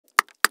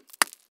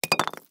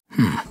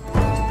Hey,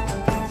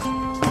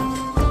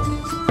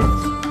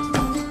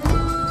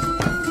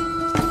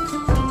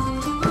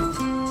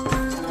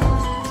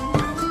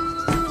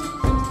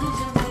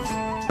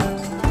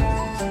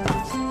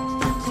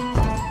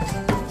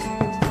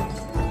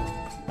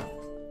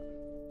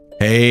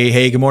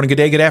 good morning, good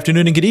day, good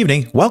afternoon, and good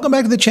evening. Welcome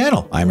back to the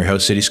channel. I'm your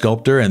host, City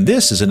Sculptor, and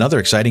this is another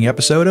exciting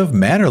episode of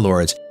Manor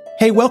Lords.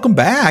 Hey, welcome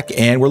back,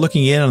 and we're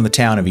looking in on the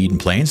town of Eden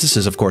Plains. This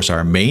is, of course,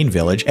 our main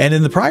village, and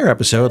in the prior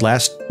episode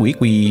last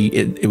week,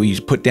 we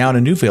put down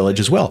a new village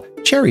as well,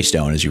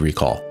 Cherrystone, as you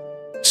recall.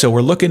 So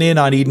we're looking in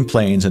on Eden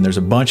Plains, and there's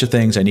a bunch of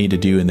things I need to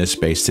do in this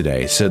space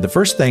today. So the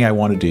first thing I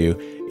want to do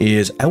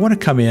is I want to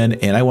come in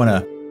and I want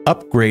to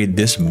upgrade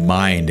this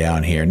mine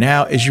down here.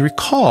 Now, as you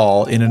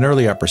recall, in an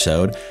earlier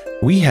episode,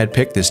 we had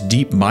picked this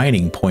deep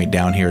mining point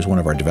down here as one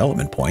of our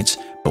development points,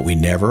 but we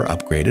never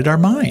upgraded our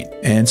mine.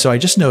 And so I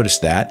just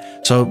noticed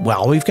that. So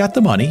while we've got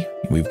the money,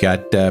 we've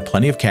got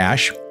plenty of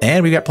cash,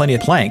 and we've got plenty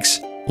of planks,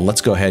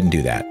 let's go ahead and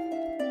do that.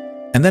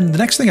 And then the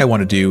next thing I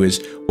want to do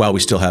is, while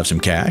we still have some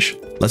cash,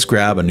 let's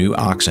grab a new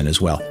oxen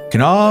as well.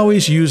 Can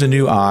always use a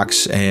new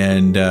ox,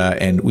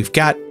 and we've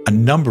got a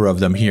number of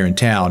them here in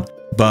town,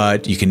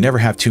 but you can never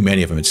have too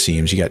many of them, it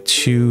seems. You got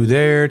two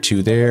there,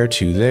 two there,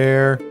 two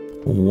there,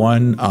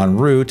 one en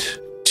route,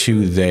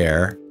 two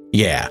there.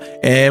 Yeah,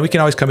 and we can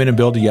always come in and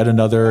build yet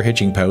another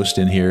hitching post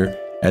in here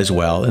as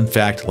well. In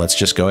fact, let's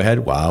just go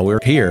ahead while we're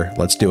here.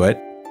 Let's do it.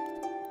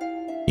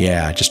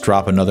 Yeah, just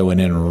drop another one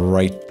in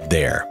right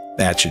there.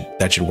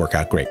 That should work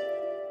out great.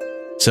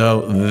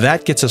 So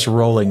that gets us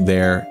rolling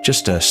there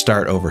just to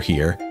start over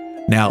here.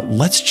 Now,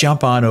 let's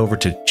jump on over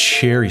to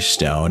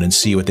Cherrystone and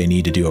see what they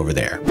need to do over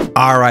there.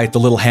 All right, the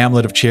little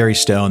hamlet of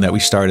Cherrystone that we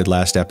started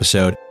last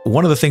episode.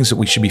 One of the things that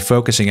we should be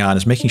focusing on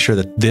is making sure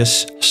that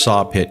this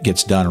saw pit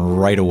gets done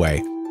right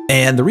away.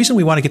 And the reason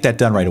we want to get that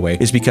done right away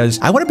is because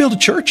I want to build a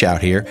church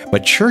out here,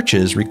 but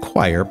churches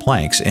require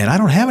planks, and I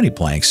don't have any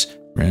planks.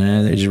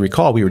 As you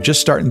recall, we were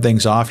just starting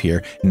things off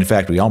here. And in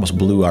fact, we almost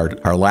blew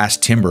our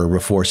last timber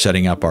before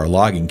setting up our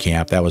logging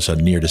camp. That was a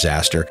near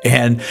disaster.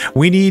 And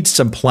we need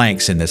some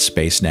planks in this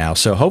space now.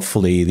 So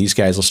hopefully these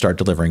guys will start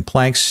delivering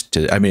planks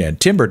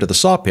timber to the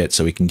saw pit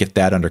so we can get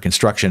that under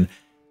construction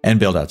and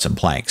build out some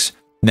planks.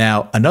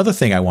 Now, another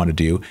thing I want to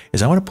do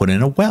is I want to put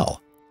in a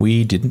well.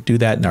 We didn't do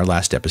that in our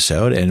last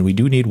episode, and we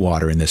do need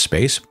water in this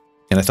space.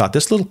 And I thought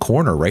this little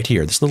corner right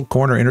here, this little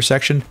corner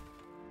intersection,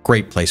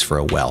 great place for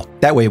a well.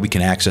 That way we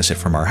can access it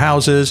from our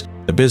houses,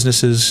 the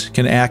businesses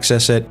can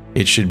access it,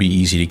 it should be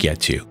easy to get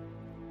to.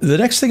 The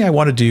next thing I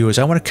want to do is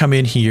I want to come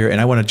in here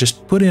and I want to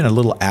just put in a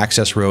little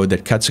access road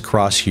that cuts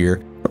across here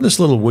from this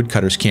little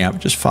woodcutter's camp. It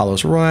just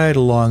follows right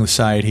along the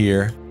side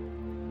here.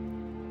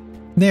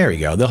 There we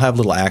go. They'll have a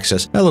little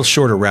access, a little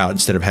shorter route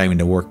instead of having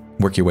to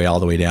work your way all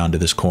the way down to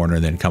this corner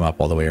and then come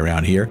up all the way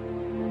around here.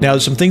 Now,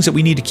 there's some things that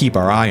we need to keep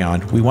our eye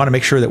on. We want to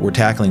make sure that we're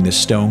tackling this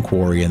stone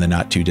quarry in the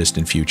not too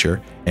distant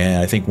future.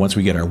 And I think once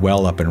we get our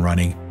well up and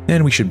running,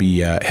 then we should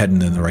be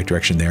heading in the right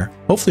direction there.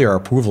 Hopefully our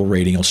approval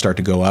rating will start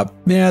to go up.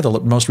 Yeah, the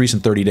most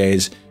recent 30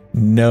 days,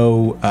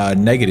 no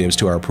negatives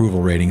to our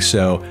approval rating.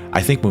 So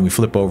I think when we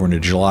flip over into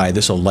July,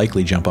 this will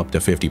likely jump up to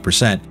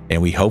 50%. And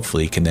we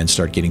hopefully can then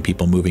start getting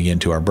people moving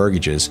into our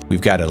burgages.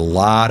 We've got a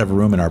lot of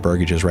room in our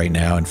burgages right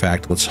now. In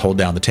fact, let's hold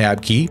down the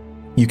tab key.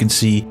 You can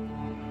see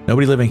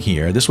nobody living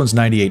here. This one's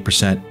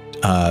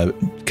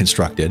 98%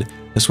 constructed.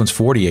 This one's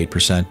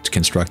 48%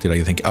 constructed,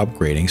 I think,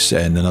 upgrading,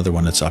 and another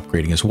one that's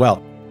upgrading as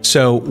well.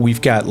 So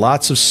we've got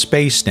lots of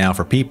space now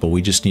for people.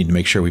 We just need to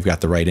make sure we've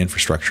got the right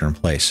infrastructure in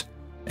place.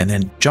 And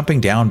then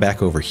jumping down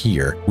back over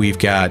here, we've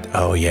got,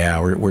 oh yeah,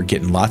 we're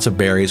getting lots of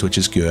berries, which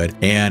is good.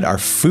 And our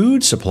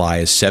food supply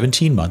is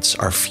 17 months.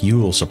 Our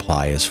fuel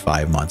supply is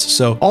 5 months.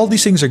 So all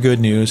these things are good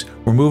news.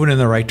 We're moving in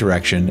the right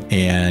direction,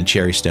 and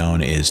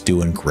Cherrystone is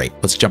doing great.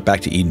 Let's jump back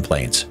to Eden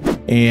Plains.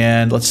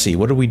 And let's see,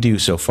 what did we do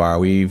so far?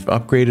 We've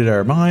upgraded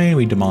our mine.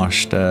 We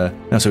demolished, so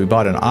we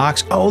bought an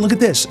ox. Oh, look at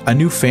this. A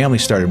new family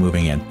started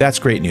moving in. That's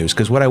great news,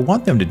 because what I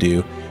want them to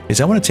do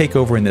is I want to take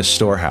over in this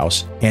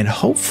storehouse, and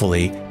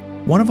hopefully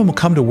one of them will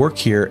come to work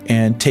here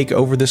and take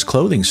over this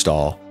clothing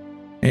stall.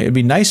 It'd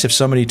be nice if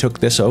somebody took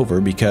this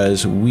over,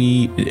 because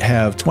we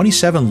have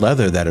 27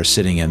 leather that are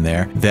sitting in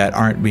there that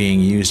aren't being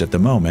used at the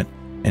moment.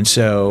 And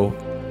so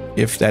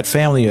if that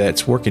family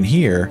that's working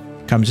here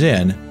comes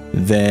in,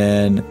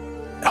 then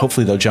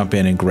hopefully they'll jump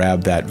in and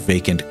grab that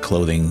vacant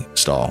clothing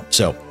stall.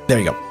 So there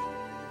you go.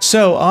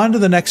 So on to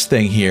the next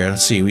thing here.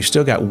 Let's see, we've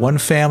still got one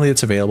family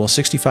that's available,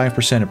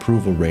 65%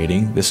 approval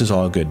rating. This is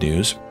all good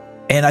news.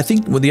 And I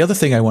think the other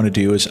thing I want to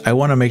do is I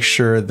want to make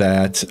sure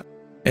that,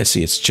 let's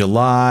see, it's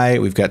July,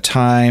 we've got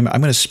time.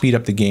 I'm going to speed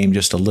up the game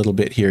just a little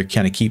bit here,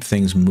 kind of keep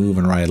things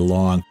moving right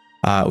along.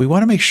 We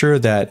want to make sure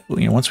that,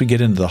 once we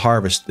get into the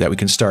harvest, that we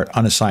can start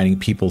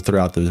unassigning people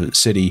throughout the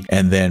city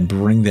and then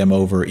bring them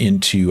over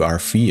into our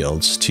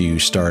fields to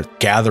start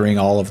gathering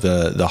all of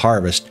the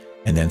harvest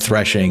and then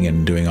threshing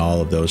and doing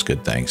all of those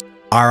good things.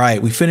 All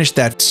right, we finished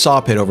that saw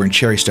pit over in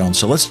Cherrystone,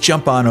 so let's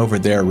jump on over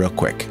there real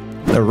quick.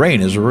 The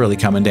rain is really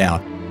coming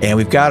down. And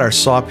we've got our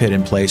saw pit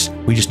in place.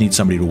 We just need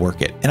somebody to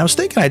work it. And I was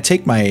thinking I'd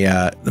take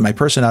my my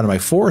person out of my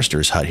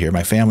forester's hut here,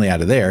 my family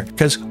out of there,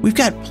 because we've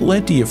got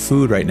plenty of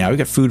food right now. We've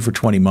got food for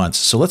 20 months.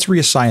 So let's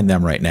reassign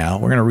them right now.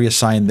 We're going to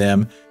reassign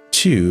them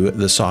to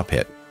the saw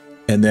pit.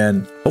 And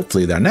then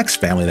hopefully our next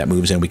family that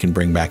moves in, we can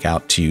bring back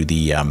out to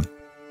the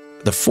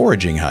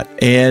foraging hut.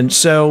 And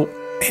so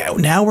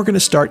now we're going to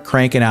start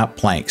cranking out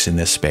planks in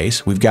this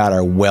space. We've got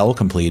our well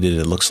completed,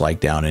 it looks like,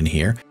 down in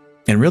here.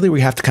 And really, we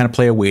have to kind of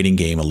play a waiting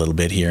game a little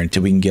bit here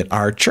until we can get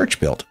our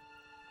church built.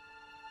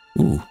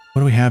 Ooh,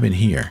 what do we have in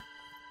here?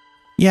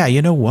 Yeah,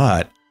 you know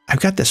what? I've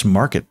got this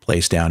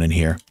marketplace down in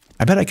here.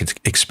 I bet I could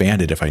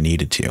expand it if I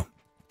needed to.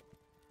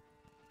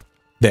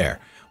 There.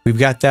 We've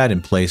got that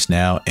in place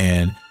now,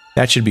 and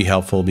that should be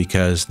helpful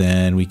because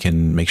then we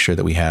can make sure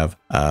that we have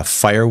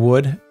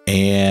firewood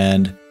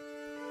and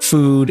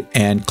food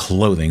and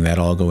clothing that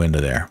all go into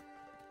there.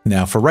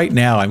 Now, for right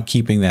now, I'm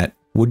keeping that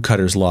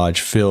Woodcutter's Lodge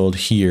filled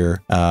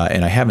here,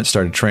 and I haven't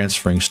started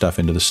transferring stuff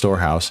into the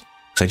storehouse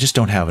because I just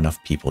don't have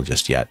enough people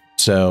just yet.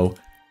 So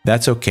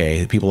that's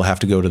okay. People will have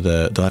to go to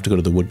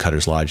the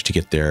Woodcutter's Lodge to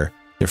get their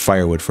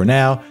firewood for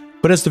now.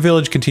 But as the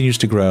village continues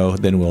to grow,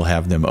 then we'll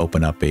have them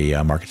open up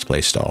a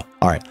marketplace stall.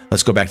 All right,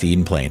 let's go back to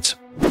Eden Plains.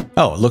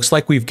 Oh, it looks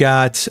like we've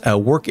got a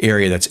work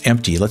area that's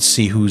empty. Let's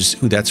see who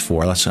that's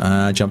for. Let's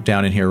jump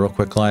down in here real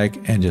quick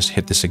and just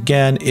hit this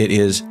again. It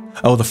is,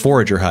 oh, the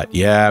forager hut.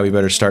 Yeah, we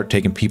better start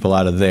taking people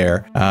out of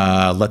there.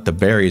 Let the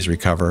berries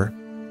recover.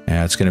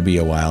 Yeah, it's going to be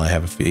a while, I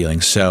have a feeling.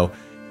 So,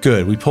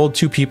 good. We pulled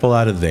 2 people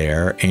out of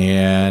there.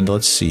 And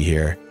let's see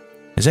here.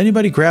 Has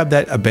anybody grabbed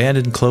that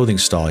abandoned clothing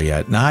stall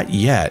yet? Not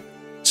yet.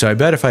 So I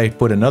bet if I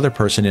put another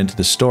person into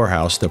the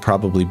storehouse, they'll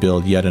probably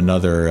build yet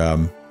another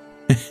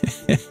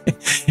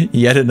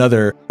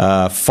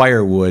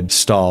firewood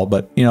stall.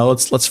 But you know,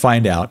 let's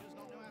find out,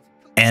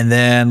 and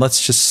then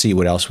let's just see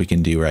what else we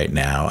can do right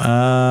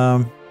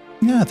now.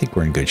 Yeah, I think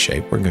we're in good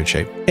shape. We're in good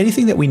shape.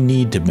 Anything that we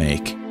need to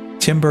make: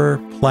 timber,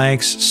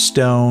 planks,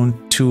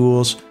 stone,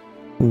 tools.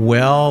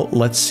 Well,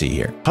 let's see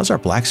here. How's our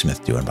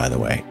blacksmith doing, by the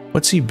way?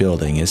 What's he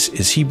building?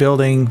 Is he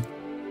building?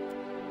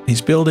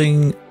 He's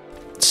building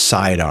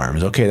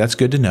sidearms. Okay, that's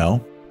good to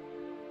know.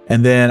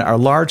 And then our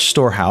large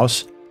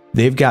storehouse,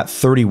 they've got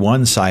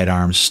 31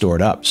 sidearms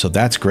stored up, so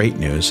that's great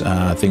news.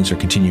 Things are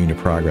continuing to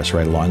progress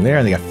right along there.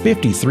 And they got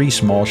 53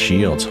 small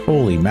shields.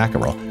 Holy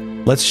mackerel.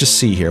 Let's just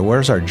see here.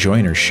 Where's our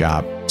joiner's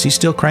shop? Is he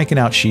still cranking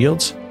out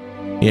shields?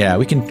 Yeah,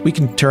 we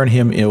can turn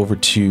him over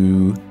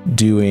to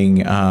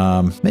doing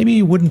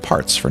maybe wooden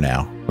parts for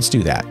now. Let's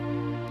do that.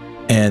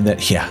 And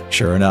that, yeah,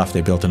 sure enough,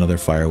 they built another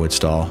firewood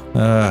stall.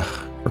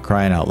 For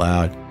crying out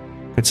loud.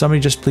 Could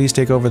somebody just please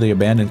take over the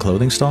abandoned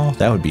clothing stall?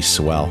 That would be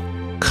swell.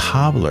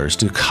 Cobblers.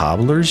 Do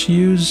cobblers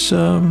use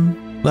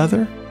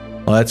leather?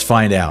 Well, let's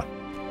find out.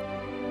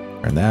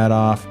 Turn that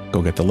off.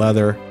 Go get the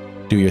leather.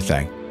 Do your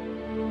thing.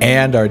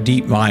 And our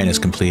deep mine is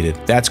completed.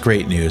 That's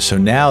great news. So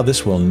now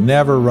this will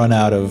never run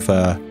out of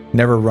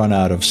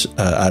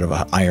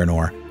iron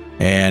ore,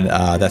 and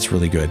that's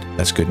really good.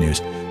 That's good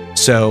news.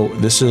 So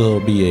this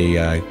will be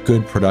a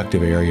good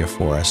productive area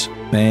for us.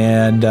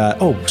 And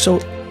so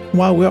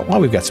while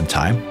we've got some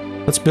time,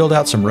 let's build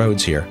out some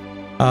roads here.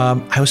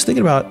 I was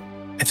thinking about,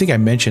 I think I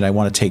mentioned I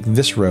want to take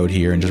this road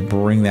here and just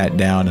bring that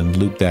down and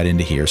loop that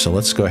into here. So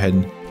let's go ahead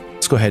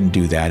and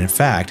do that. In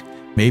fact,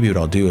 maybe what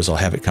I'll do is I'll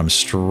have it come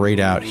straight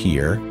out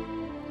here,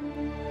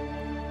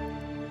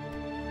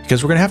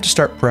 because we're going to have to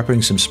start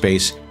prepping some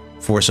space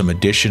for some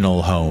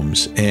additional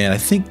homes. And I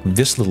think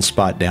this little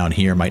spot down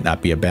here might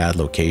not be a bad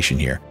location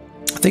here.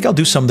 I think I'll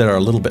do some that are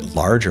a little bit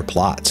larger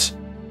plots.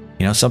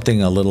 You know,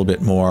 something a little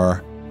bit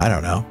more, I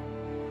don't know,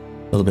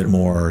 a little bit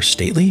more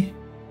stately.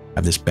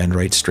 Have this bend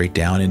right straight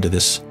down into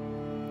this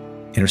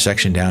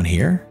intersection down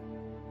here.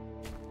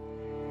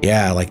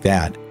 Yeah, like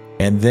that.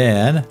 And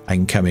then I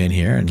can come in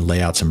here and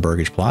lay out some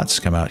burgage plots.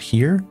 Come out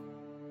here.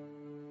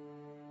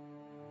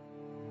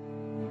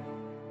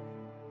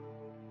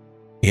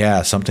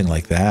 Yeah, something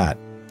like that.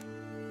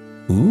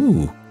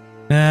 Ooh.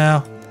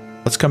 Now,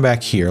 let's come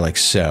back here like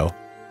so.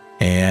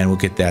 And we'll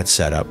get that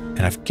set up.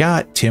 And I've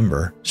got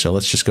timber, so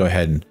let's just go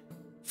ahead and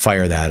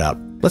fire that up.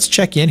 Let's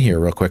check in here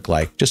real quick,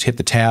 just hit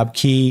the tab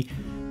key.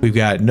 We've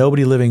got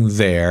nobody living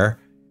there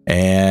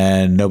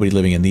and nobody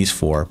living in these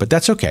 4, but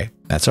that's okay.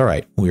 That's all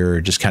right.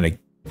 We're just kind of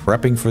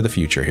prepping for the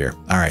future here.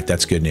 All right,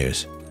 that's good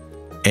news.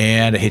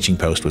 And a hitching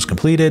post was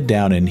completed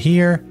down in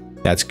here.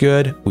 That's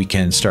good. We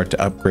can start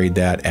to upgrade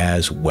that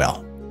as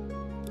well.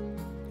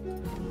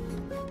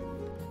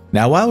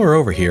 Now, while we're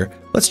over here,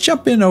 let's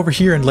jump in over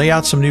here and lay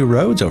out some new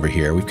roads over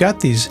here. We've got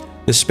this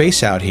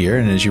space out here,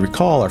 and as you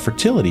recall, our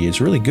fertility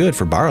is really good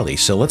for barley.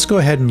 So let's go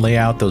ahead and lay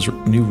out those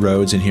new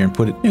roads in here and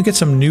put it, get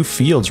some new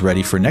fields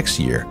ready for next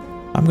year.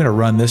 I'm going to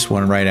run this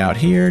one right out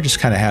here, just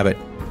kind of have it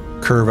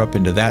curve up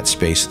into that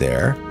space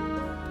there.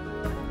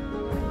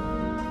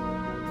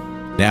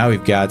 Now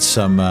we've got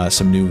some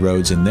new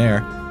roads in there.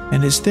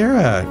 And is there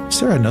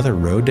another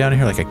road down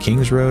here, like a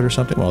King's Road or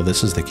something? Well,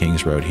 this is the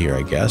King's Road here,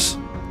 I guess.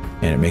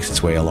 And it makes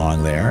its way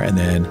along there. And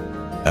then,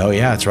 oh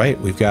yeah, that's right.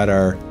 We've got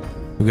our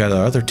We've got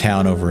our other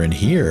town over in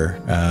here.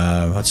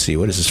 Let's see,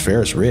 what is this?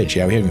 Ferris Ridge.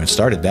 Yeah, we haven't even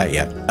started that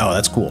yet. Oh,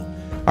 that's cool.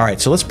 All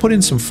right, so let's put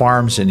in some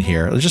farms in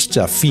here. Just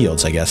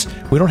fields, I guess.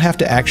 We don't have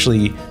to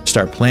actually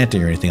start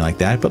planting or anything like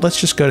that, but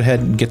let's just go ahead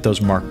and get those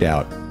marked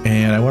out.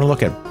 And I want to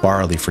look at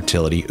barley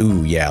fertility.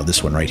 Ooh, yeah,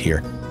 this one right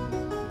here.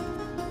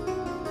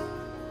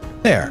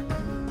 There.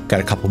 Got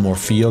a couple more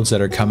fields that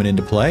are coming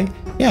into play.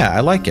 Yeah, I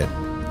like it.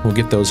 We'll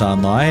get those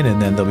online,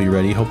 and then they'll be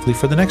ready, hopefully,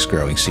 for the next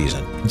growing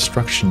season.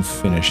 Construction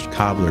finished.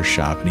 Cobbler's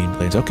shop in Eden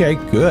Plains. Okay,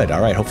 good.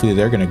 All right. Hopefully,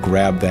 they're going to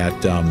grab that.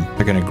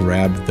 They're going to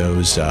grab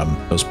those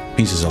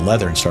pieces of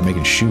leather and start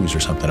making shoes or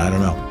something. I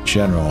don't know.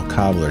 General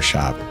cobbler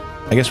shop.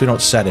 I guess we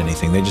don't set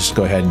anything. They just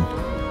go ahead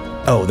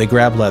and they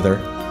grab leather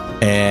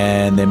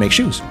and they make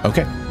shoes.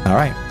 Okay. All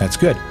right. That's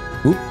good.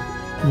 Oop.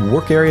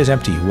 Work area is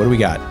empty. What do we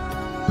got?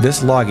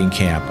 This logging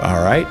camp.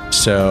 All right.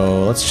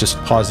 So let's just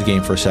pause the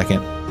game for a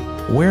second.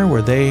 Where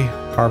were they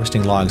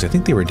harvesting logs? I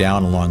think they were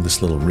down along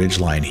this little ridge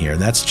line here.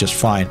 That's just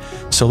fine.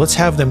 So let's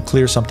have them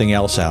clear something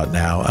else out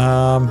now.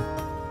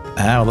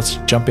 Let's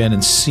jump in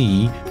and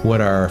see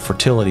what our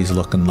fertility is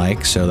looking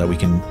like so that we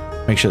can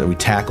make sure that we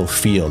tackle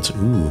fields.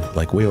 Ooh,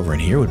 like way over in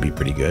here would be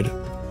pretty good.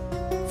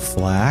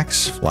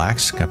 Flax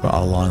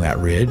all along that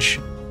ridge.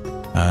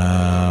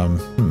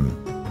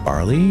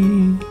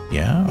 Barley,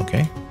 yeah,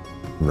 okay.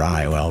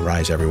 Rye, well,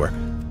 rye's everywhere.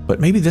 But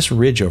maybe this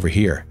ridge over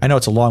here. I know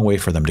it's a long way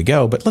for them to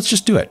go, but let's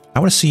just do it. I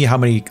want to see how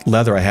many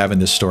leather I have in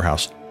this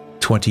storehouse.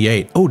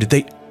 28. Oh, did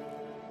they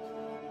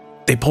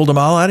pulled them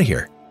all out of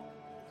here.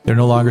 They're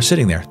no longer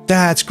sitting there.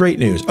 That's great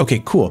news.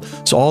 Okay, cool.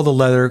 So all the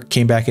leather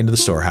came back into the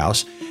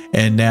storehouse,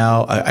 and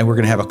now we're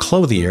going to have a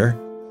clothier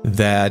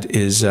that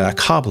is a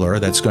cobbler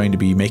that's going to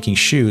be making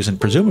shoes,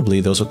 and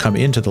presumably those will come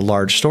into the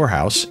large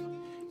storehouse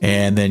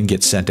and then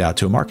get sent out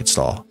to a market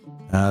stall.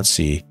 Let's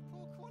see.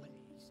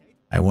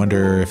 I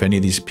wonder if any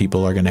of these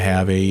people are going to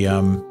have a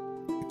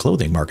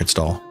clothing market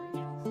stall.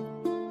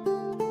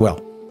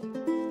 Well,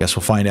 guess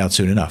we'll find out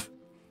soon enough.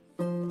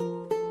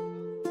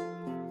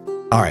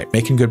 All right,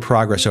 making good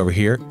progress over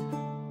here.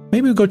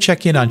 Maybe we'll go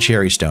check in on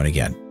Cherrystone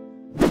again.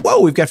 Whoa,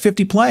 we've got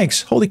 50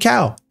 planks. Holy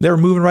cow. They're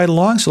moving right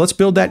along, so let's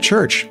build that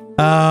church.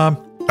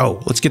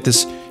 Let's get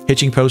this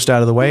hitching post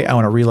out of the way. I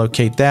want to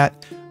relocate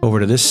that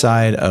over to this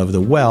side of the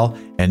well,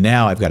 and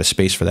now I've got a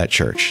space for that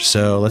church.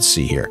 So let's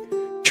see here.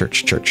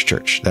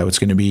 Church. That was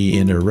going to be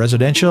in a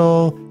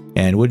residential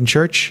and wooden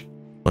church.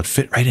 Will it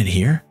fit right in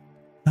here?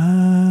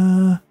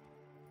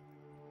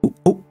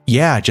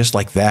 Yeah, just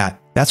like that.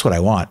 That's what I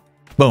want.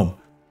 Boom.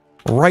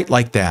 Right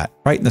like that.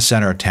 Right in the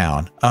center of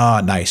town.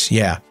 Ah, nice.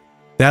 Yeah,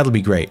 that'll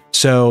be great.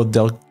 So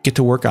they'll get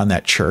to work on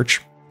that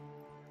church.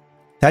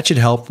 That should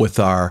help with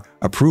our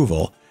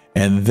approval.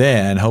 And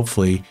then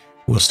hopefully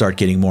we'll start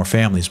getting more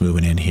families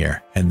moving in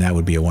here. And that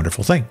would be a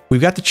wonderful thing.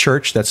 We've got the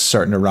church that's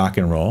starting to rock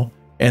and roll.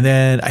 And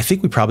then I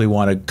think we probably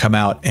want to come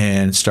out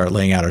and start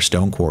laying out our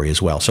stone quarry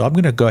as well. So I'm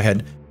going to go ahead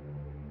and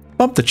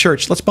bump the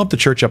church. Let's bump the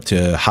church up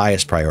to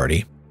highest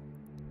priority.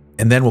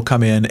 And then we'll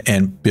come in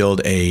and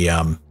build a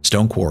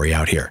stone quarry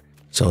out here.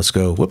 So let's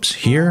go, whoops,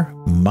 here,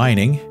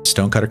 mining,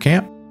 stonecutter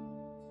camp.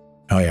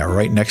 Oh yeah,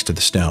 right next to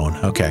the stone.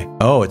 Okay.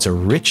 Oh, it's a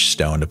rich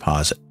stone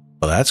deposit.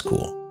 Well, that's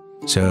cool.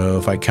 So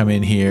if I come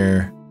in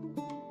here,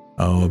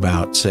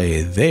 about,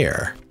 say,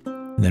 there,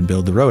 and then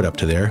build the road up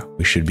to there,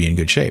 we should be in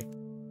good shape.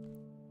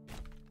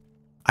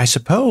 I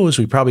suppose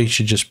we probably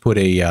should just put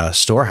a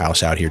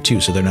storehouse out here too,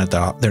 so they're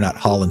not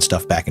hauling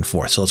stuff back and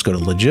forth. So let's go to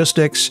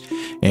logistics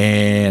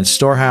and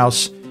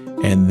storehouse,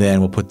 and then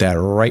we'll put that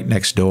right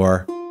next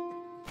door.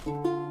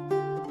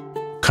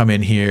 Come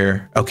in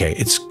here. Okay,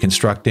 it's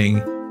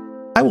constructing.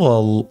 I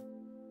will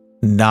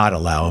not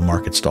allow a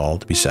market stall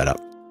to be set up.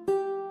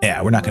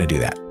 Yeah, we're not going to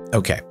do that.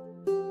 Okay.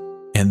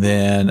 And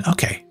then,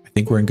 okay, I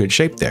think we're in good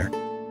shape there.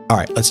 All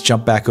right, let's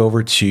jump back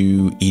over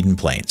to Eden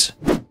Plains.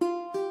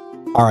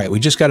 All right, we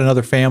just got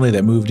another family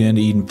that moved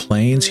into Eden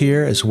Plains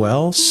here as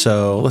well.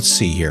 So let's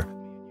see here.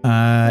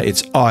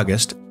 It's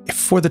August.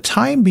 For the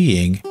time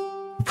being,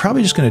 I'm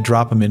probably just going to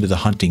drop them into the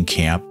hunting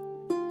camp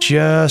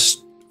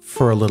just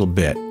for a little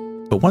bit.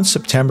 But once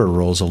September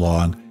rolls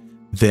along,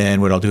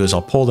 then what I'll do is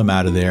I'll pull them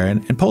out of there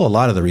and pull a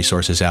lot of the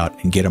resources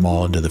out and get them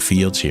all into the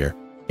fields here.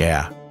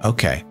 Yeah,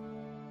 okay.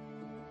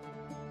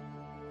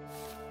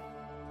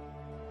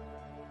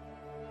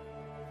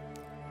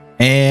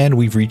 And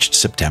we've reached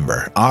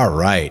September. All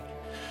right.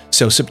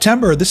 So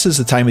September, this is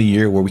the time of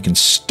year where we can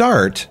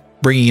start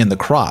bringing in the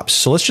crops.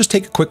 So let's just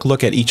take a quick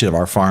look at each of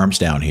our farms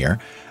down here.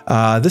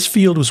 This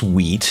field was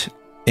wheat,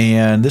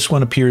 and this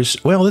one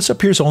appears, well, this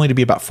appears only to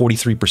be about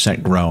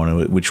 43%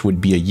 grown, which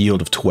would be a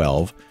yield of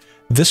 12.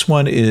 This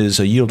one is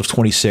a yield of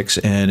 26,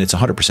 and it's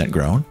 100%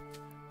 grown.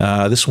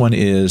 This one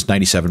is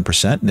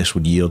 97%, and this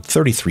would yield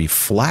 33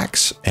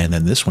 flax, and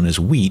then this one is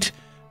wheat.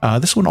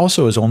 This one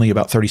also is only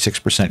about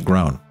 36%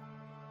 grown.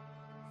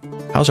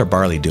 How's our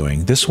barley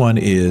doing? This one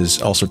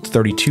is also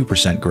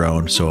 32%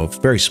 grown, so a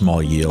very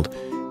small yield.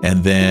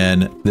 And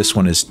then this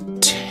one is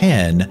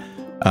 10,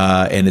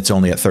 and it's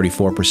only at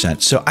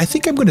 34%. So I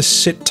think I'm going to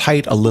sit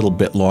tight a little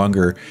bit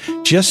longer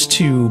just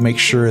to make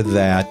sure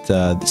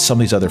that some of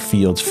these other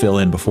fields fill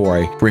in before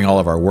I bring all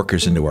of our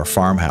workers into our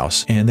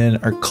farmhouse. And then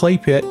our clay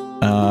pit,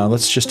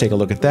 let's just take a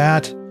look at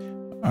that.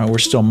 We're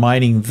still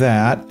mining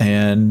that,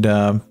 and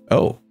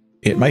oh,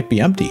 it might be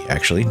empty,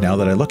 actually, now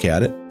that I look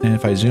at it. And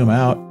if I zoom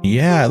out,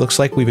 yeah, it looks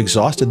like we've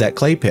exhausted that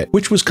clay pit,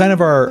 which was kind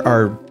of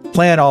our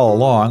plan all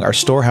along. Our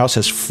storehouse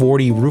has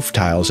 40 roof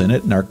tiles in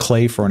it, and our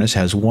clay furnace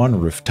has 1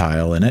 roof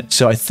tile in it.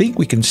 So I think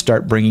we can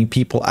start bringing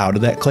people out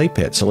of that clay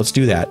pit. So let's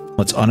do that.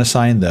 Let's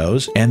unassign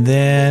those, and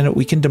then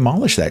we can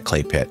demolish that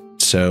clay pit.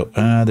 So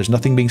there's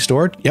nothing being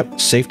stored. Yep,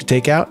 safe to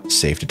take out,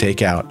 safe to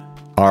take out.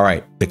 All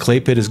right, the clay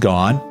pit is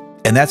gone,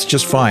 and that's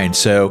just fine.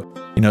 So,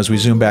 you know, as we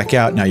zoom back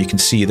out, now you can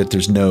see that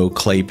there's no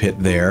clay pit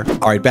there.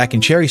 All right, back in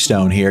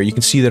Cherrystone here, you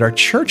can see that our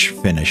church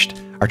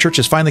finished. Our church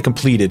is finally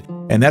completed,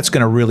 and that's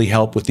going to really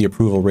help with the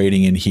approval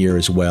rating in here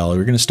as well.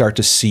 We're going to start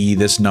to see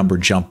this number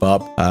jump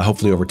up,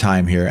 hopefully over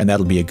time here, and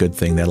that'll be a good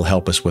thing. That'll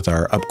help us with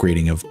our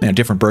upgrading of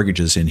different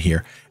burgages in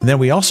here. And then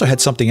we also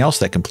had something else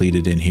that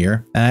completed in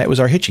here. It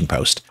was our hitching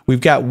post. We've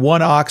got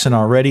 1 oxen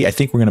already. I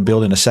think we're going to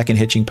build in a second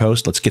hitching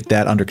post. Let's get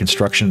that under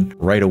construction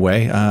right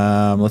away.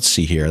 Let's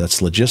see here. That's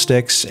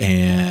logistics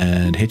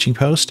and hitching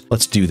post.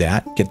 Let's do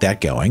that. Get that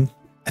going.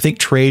 I think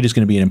trade is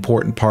going to be an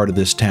important part of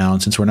this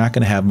town since we're not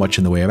going to have much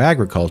in the way of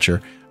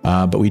agriculture,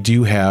 but we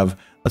do have,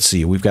 let's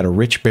see, we've got a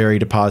rich berry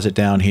deposit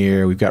down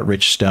here. We've got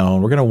rich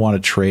stone. We're going to want to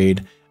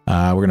trade.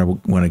 We're going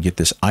to want to get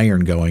this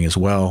iron going as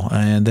well.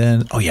 And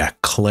then, oh yeah,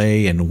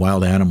 clay and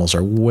wild animals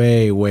are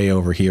way, way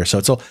over here. So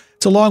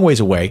it's a long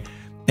ways away.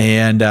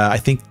 And I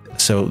think,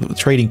 so the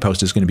trading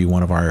post is going to be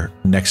one of our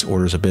next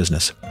orders of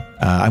business.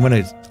 I'm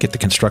going to get the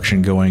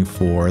construction going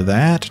for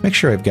that. Make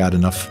sure I've got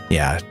enough,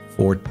 yeah,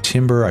 for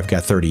timber. I've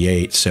got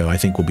 38, so I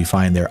think we'll be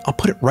fine there. I'll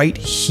put it right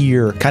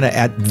here, kind of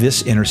at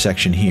this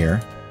intersection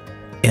here.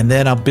 And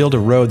then I'll build a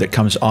road that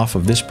comes off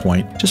of this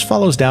point, just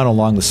follows down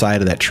along the side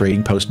of that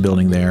trading post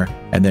building there,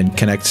 and then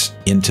connects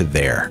into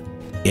there.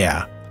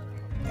 Yeah.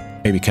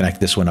 Maybe connect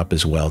this one up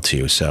as well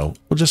too. So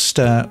we'll just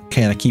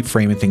kind of keep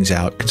framing things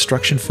out.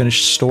 Construction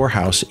finished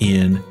storehouse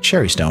in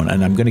Cherrystone,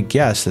 and I'm going to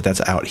guess that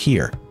that's out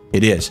here.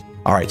 It is.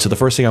 All right, so the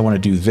first thing I want to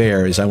do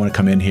there is I want to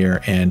come in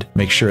here and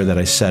make sure that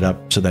I set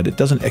up so that it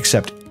doesn't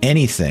accept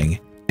anything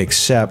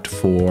except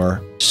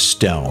for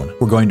stone.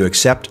 We're going to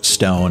accept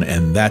stone,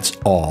 and that's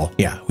all.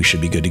 Yeah, we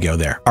should be good to go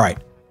there. All right,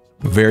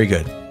 very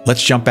good.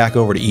 Let's jump back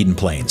over to Eden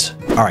Plains.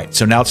 All right,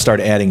 so now let's start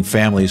adding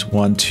families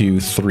 1, 2,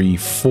 3,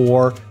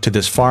 4 to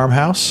this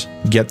farmhouse.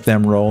 Get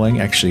them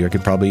rolling. Actually, I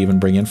could probably even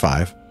bring in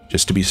 5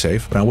 just to be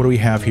safe. Now, what do we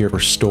have here for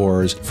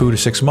stores? Food of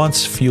 6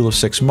 months, fuel of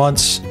 6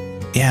 months.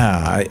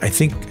 Yeah, I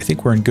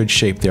think we're in good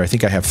shape there. I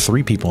think I have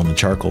 3 people in the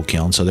charcoal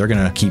kiln, so they're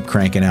going to keep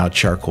cranking out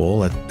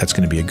charcoal. That's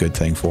going to be a good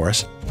thing for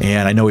us.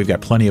 And I know we've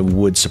got plenty of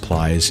wood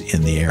supplies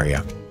in the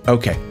area.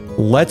 Okay,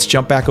 let's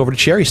jump back over to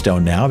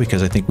Cherrystone now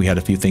because I think we had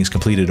a few things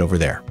completed over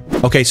there.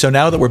 Okay, so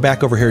now that we're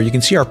back over here, you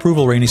can see our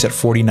approval rating is at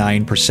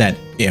 49%,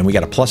 and we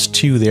got a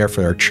 +2 there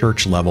for our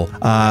church level.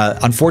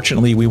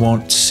 Unfortunately, we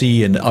won't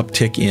see an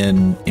uptick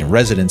in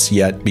residents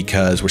yet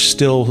because we're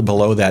still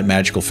below that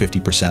magical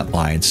 50%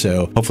 line.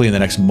 So hopefully in the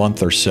next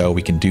month or so,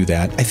 we can do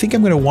that. I think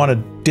I'm going to want to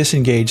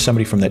disengage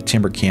somebody from that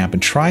timber camp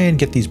and try and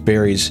get these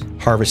berries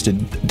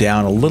harvested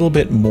down a little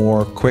bit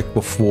more quick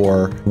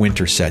before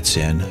winter sets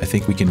in. I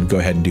think we can go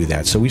ahead and do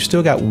that. So we've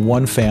still got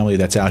 1 family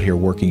that's out here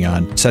working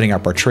on setting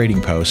up our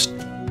trading post,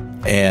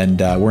 and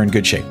we're in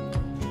good shape.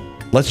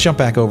 Let's jump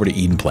back over to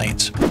Eden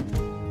Plains.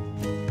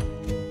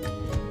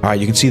 All right,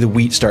 you can see the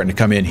wheat starting to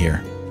come in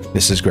here.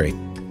 This is great.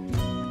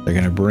 They're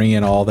going to bring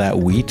in all that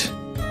wheat,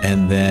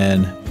 and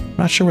then I'm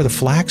not sure where the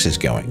flax is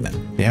going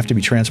then. They have to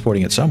be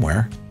transporting it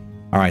somewhere.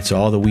 All right, so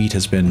all the wheat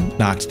has been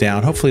knocked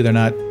down. Hopefully they're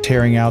not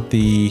tearing out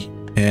the...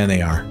 And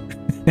they are.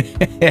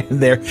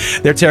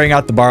 they're tearing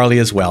out the barley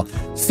as well.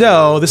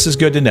 So this is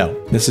good to know.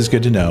 This is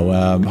good to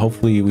know.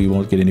 Hopefully we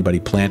won't get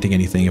anybody planting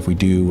anything. If we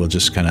do, we'll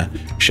just kind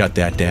of shut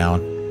that down.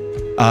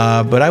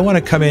 But I want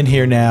to come in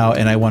here now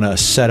and I want to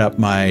set up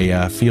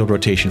my field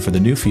rotation for the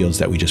new fields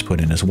that we just put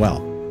in as well.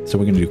 So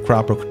we're going to do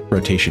crop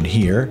rotation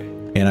here,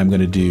 and I'm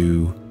going to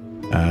do.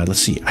 Let's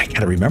see. I got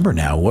to remember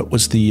now. What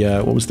was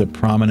the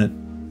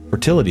prominent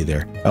fertility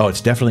there? Oh,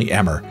 it's definitely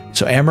emmer.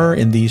 So emmer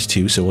in these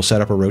 2. So we'll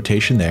set up a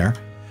rotation there.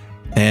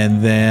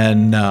 And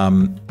then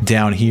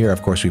down here,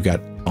 of course, we've got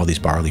all these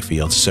barley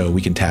fields, so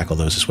we can tackle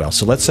those as well.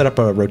 So let's set up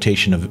a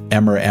rotation of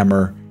emmer.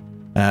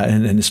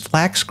 And does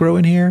flax grow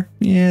in here?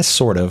 Yeah,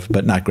 sort of,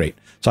 but not great.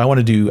 So I want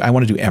to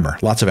do emmer,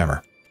 lots of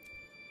emmer.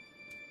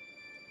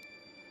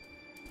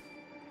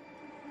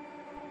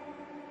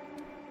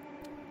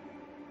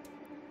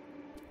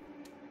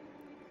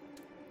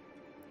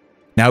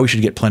 Now we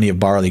should get plenty of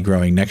barley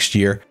growing next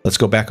year. Let's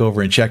go back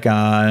over and check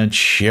on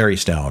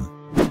Cherrystone.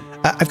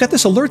 I've got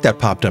this alert that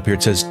popped up here.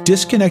 It says,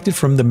 disconnected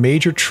from the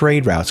major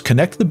trade routes.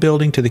 Connect the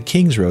building to the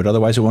King's Road,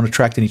 otherwise it won't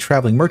attract any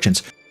traveling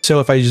merchants.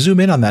 So if I zoom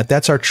in on that,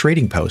 that's our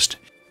trading post.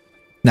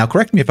 Now,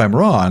 correct me if I'm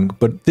wrong,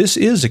 but this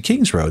is a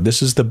King's Road.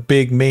 This is the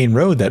big main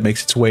road that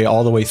makes its way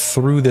all the way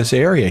through this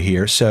area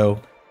here.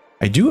 So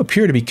I do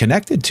appear to be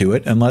connected to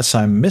it, unless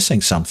I'm missing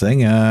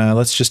something.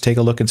 Let's just take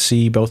a look and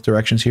see both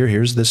directions here.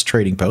 Here's this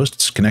trading post.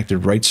 It's connected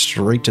right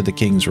straight to the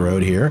King's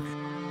Road here.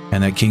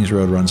 And that King's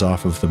Road runs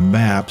off of the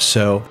map.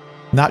 So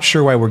not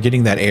sure why we're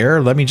getting that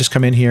error. Let me just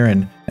come in here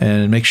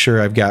and make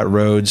sure I've got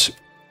roads.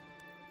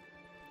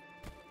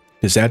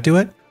 Does that do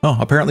it? Oh,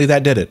 apparently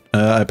that did it.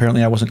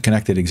 Apparently I wasn't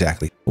connected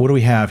exactly. What do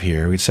we have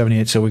here? We have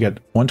 78, so we got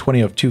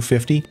 120 of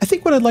 250. I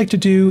think what I'd like to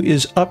do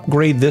is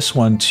upgrade this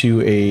one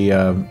to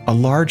a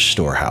large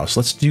storehouse.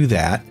 Let's do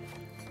that.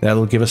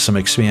 That'll give us some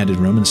expanded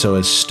room, and so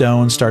as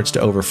stone starts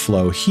to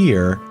overflow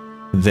here,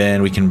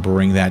 then we can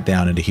bring that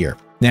down into here.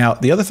 Now,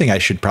 the other thing I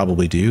should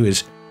probably do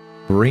is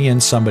bring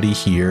in somebody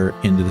here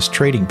into this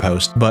trading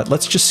post, but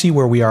let's just see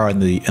where we are in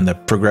the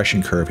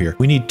progression curve here.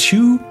 We need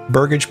 2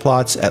 burgage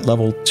plots at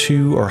level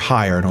 2 or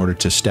higher in order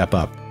to step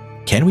up.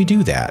 Can we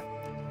do that?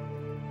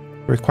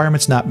 The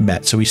requirement's not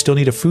met, so we still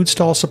need a food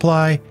stall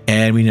supply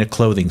and we need a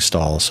clothing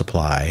stall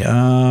supply.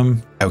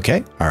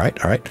 Okay, all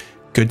right,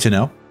 good to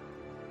know.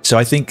 So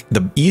I think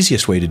the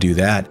easiest way to do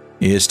that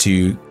is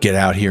to get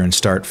out here and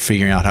start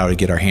figuring out how to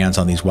get our hands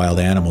on these wild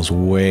animals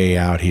way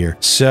out here.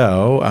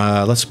 So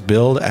let's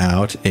build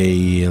out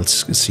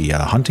let's see, a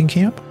hunting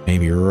camp,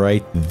 maybe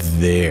right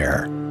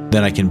there.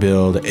 Then I can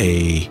build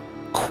a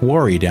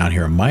quarry down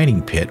here, a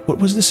mining pit. What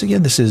was this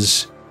again? This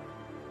is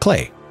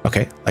clay.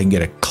 Okay, I can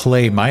get a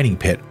clay mining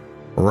pit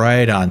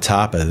right on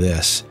top of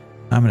this.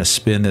 I'm going to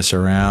spin this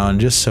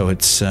around just so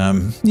it's,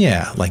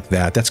 yeah, like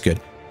that. That's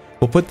good.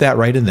 We'll put that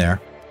right in there.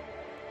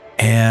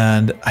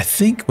 And I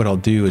think what I'll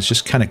do is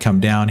just kind of come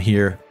down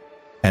here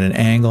at an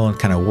angle and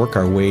kind of work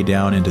our way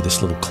down into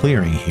this little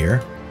clearing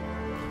here.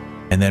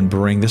 And then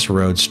bring this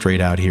road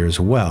straight out here as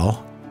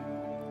well.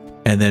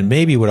 And then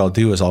maybe what I'll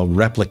do is I'll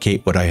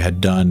replicate what I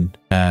had done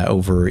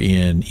over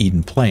in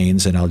Eden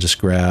Plains, and I'll just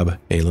grab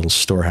a little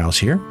storehouse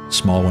here.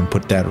 Small one,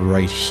 put that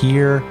right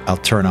here. I'll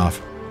turn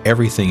off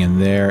everything in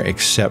there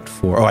except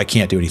for, oh, I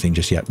can't do anything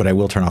just yet, but I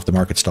will turn off the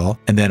market stall.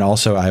 And then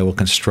also I will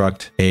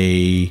construct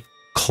a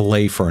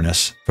clay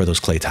furnace for those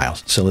clay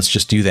tiles. So let's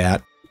just do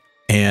that,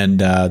 and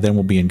then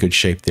we'll be in good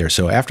shape there.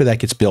 So after that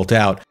gets built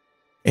out,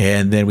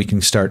 and then we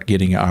can start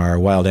getting our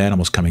wild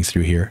animals coming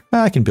through here.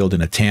 I can build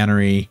in a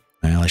tannery.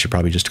 Well, I should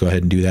probably just go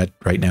ahead and do that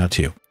right now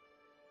too.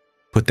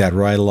 Put that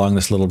right along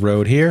this little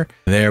road here.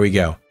 There we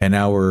go. And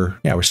now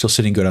we're still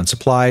sitting good on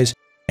supplies,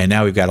 and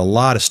now we've got a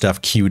lot of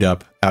stuff queued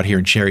up out here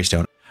in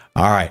Cherrystone.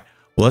 All right,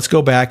 well, let's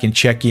go back and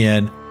check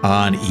in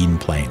on Eden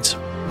Plains.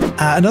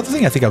 Another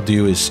thing I think I'll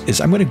do is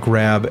I'm going to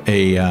grab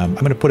I'm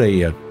going to put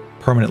a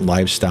permanent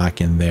livestock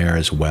in there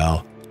as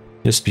well,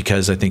 just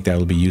because I think that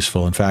will be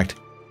useful. In fact,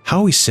 how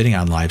are we sitting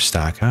on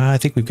livestock? I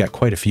think we've got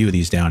quite a few of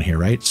these down here,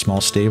 right?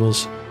 Small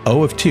stables.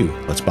 0 of 2.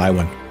 Let's buy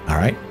one. All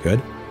right,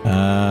 good.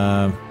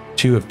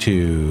 2 of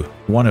 2.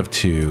 1 of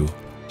 2.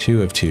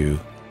 2 of 2.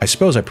 I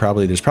suppose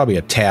there's probably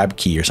a tab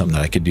key or something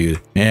that I could do.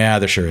 Yeah,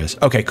 there sure is.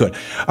 Okay, good.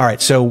 All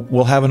right, so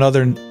we'll have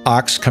another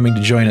ox coming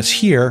to join us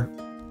here.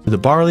 The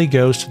barley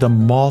goes to the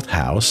malt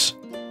house,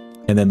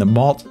 and then the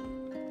malt,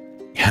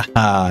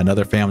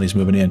 another family's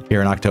moving in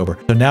here in October.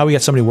 So now we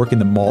got somebody working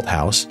the malt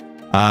house,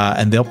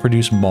 and they'll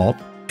produce malt,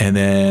 and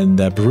then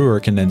the brewer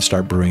can then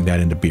start brewing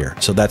that into beer.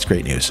 So that's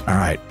great news. All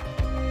right.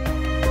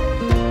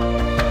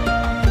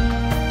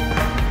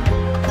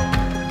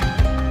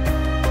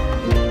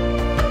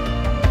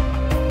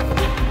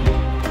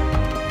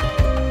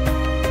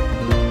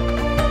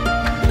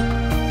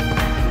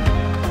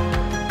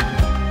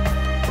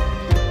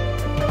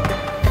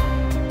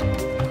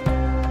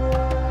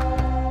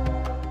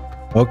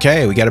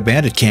 Okay, we got a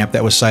bandit camp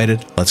that was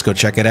sighted. Let's go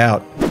check it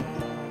out.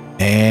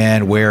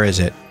 And where is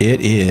it?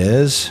 It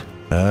is,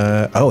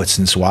 oh, it's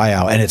in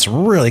Swayao, and it's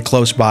really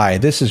close by.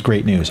 This is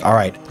great news. All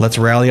right, let's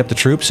rally up the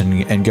troops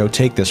and go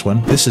take this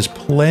one. This is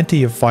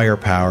plenty of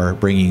firepower,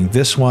 bringing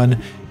this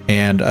one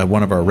and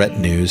one of our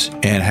retinues,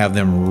 and have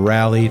them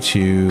rally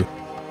to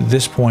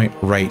this point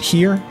right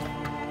here.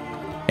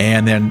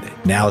 And then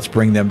now let's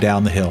bring them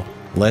down the hill.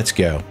 Let's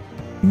go.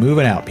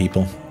 Moving out,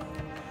 people,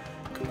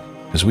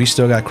 because we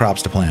still got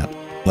crops to plant.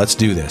 Let's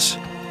do this.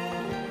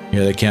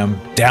 Here they come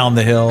down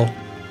the hill,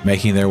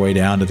 making their way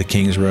down to the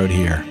King's Road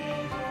here.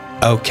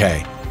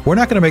 Okay, we're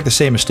not going to make the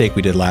same mistake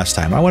we did last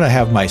time. I want to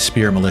have my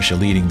spear militia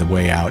leading the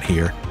way out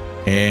here.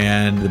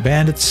 And the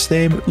bandits,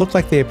 they look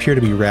like they appear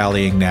to be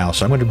rallying now.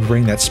 So I'm going to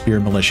bring that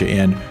spear militia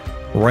in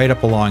right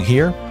up along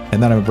here.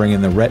 And then I'm going to bring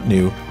in the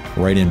retinue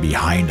right in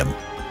behind them.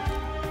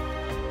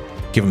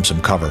 Give them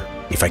some cover.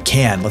 If I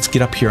can, let's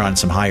get up here on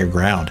some higher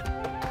ground.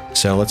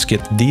 So let's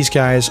get these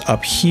guys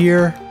up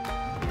here,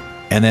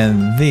 and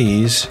then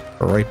these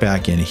right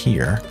back in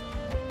here.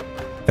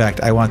 In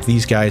fact, I want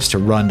these guys to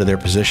run to their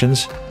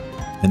positions,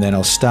 and then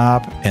I'll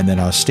stop, and then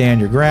I'll stand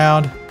your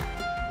ground,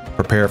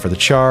 prepare for the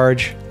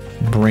charge,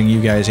 bring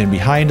you guys in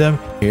behind them.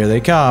 Here they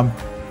come.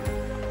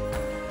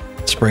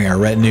 Let's bring our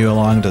retinue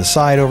along to the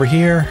side over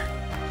here,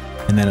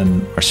 and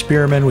then our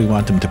spearmen, we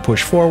want them to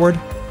push forward.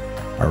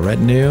 Our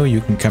retinue,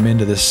 you can come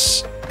into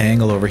this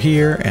angle over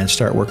here and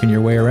start working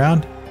your way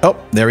around. Oh,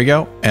 there we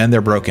go. And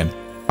they're broken.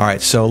 All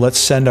right, so let's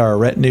send our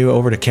retinue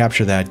over to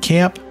capture that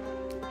camp.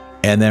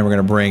 And then we're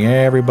going to bring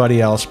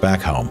everybody else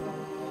back home.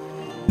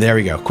 There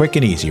we go. Quick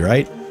and easy,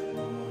 right?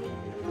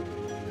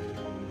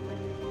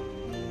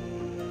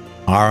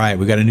 All right,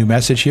 we got a new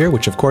message here,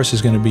 which of course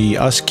is going to be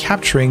us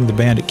capturing the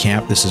bandit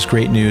camp. This is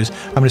great news.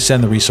 I'm going to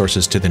send the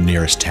resources to the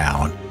nearest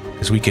town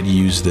because we could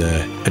use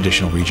the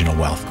additional regional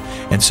wealth.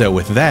 And so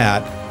with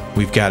that,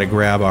 we've got to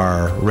grab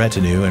our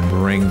retinue and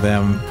bring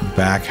them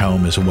back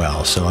home as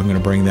well. So I'm going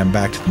to bring them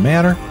back to the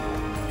manor,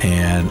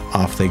 and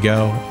off they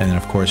go. And then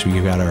of course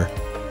we've got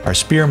our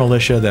spear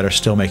militia that are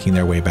still making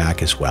their way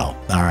back as well.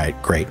 All right,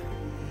 great.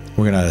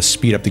 We're going to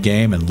speed up the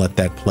game and let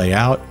that play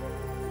out.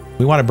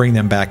 We want to bring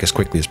them back as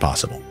quickly as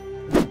possible.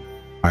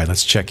 All right,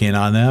 let's check in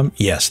on them.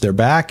 Yes, they're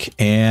back,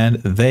 and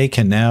they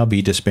can now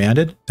be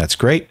disbanded. That's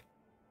great.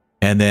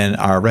 And then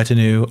our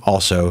retinue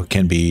also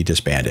can be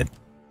disbanded.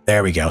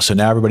 There we go. So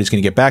now everybody's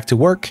going to get back to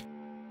work,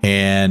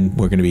 and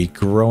we're going to be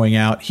growing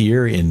out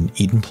here in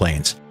Eden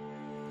Plains.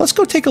 Let's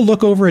go take a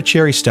look over at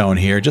Cherrystone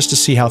here just to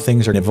see how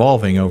things are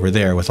evolving over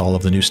there with all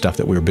of the new stuff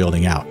that we're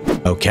building out.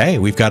 Okay,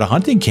 we've got a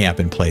hunting camp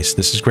in place.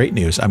 This is great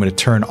news. I'm going to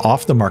turn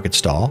off the market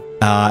stall,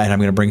 and I'm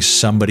going to bring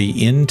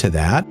somebody into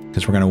that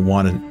because we're going to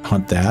want to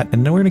hunt that.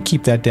 And then we're going to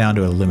keep that down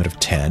to a limit of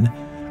 10.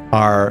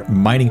 Our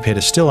mining pit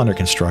is still under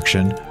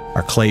construction.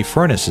 Our clay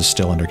furnace is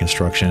still under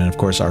construction. And of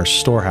course, our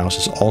storehouse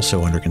is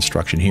also under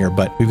construction here.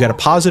 But we've got a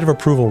positive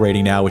approval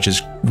rating now, which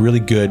is really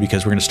good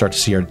because we're going to start to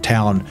see our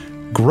town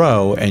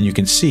grow. And you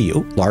can see,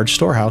 oh, large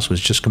storehouse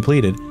was just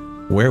completed.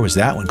 Where was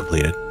that one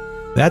completed?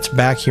 That's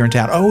back here in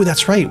town. Oh,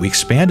 that's right. We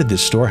expanded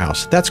this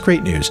storehouse. That's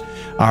great news.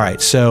 All right,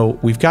 so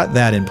we've got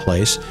that in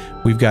place.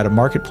 We've got a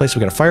marketplace. We've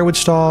got a firewood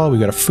stall. We've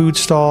got a food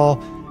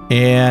stall.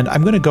 And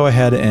I'm going to go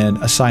ahead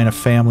and assign a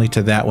family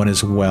to that one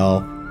as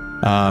well,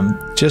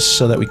 just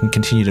so that we can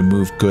continue to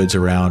move goods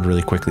around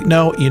really quickly.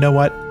 No, you know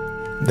what?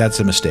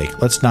 That's a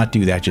mistake. Let's not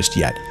do that just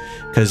yet,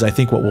 because I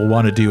think what we'll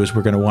want to do is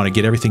we're going to want to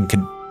get everything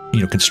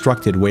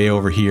constructed way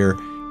over here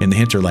in the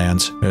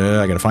hinterlands.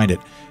 I got to find it.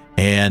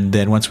 And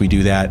then once we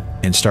do that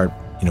and start,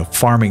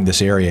 farming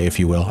this area, if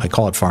you will, I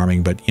call it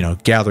farming, but,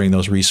 gathering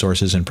those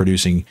resources and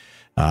producing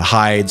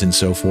hides and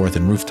so forth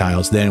and roof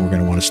tiles, then we're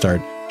going to want to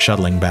start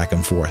shuttling back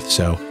and forth.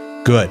 So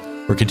good.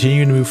 We're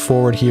continuing to move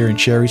forward here in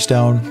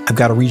Cherrystone. I've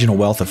got a regional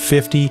wealth of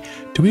 50.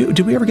 Did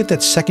we ever get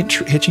that second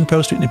hitching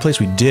post in place?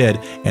 We did,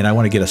 and I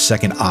want to get a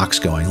second ox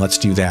going. Let's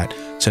do that.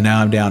 So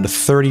now I'm down to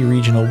 30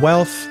 regional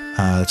wealth.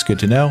 That's good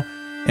to know.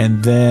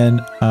 And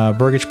then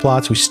burgage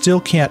plots, we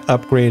still can't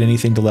upgrade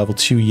anything to level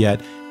 2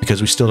 yet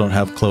because we still don't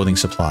have clothing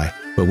supply,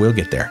 but we'll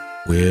get there.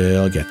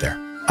 We'll get there.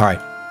 All right,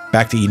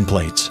 back to Eden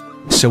Plains.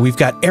 So we've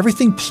got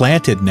everything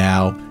planted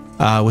now,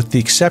 with the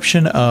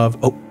exception of,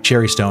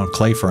 Cherrystone,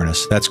 clay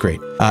furnace. That's great.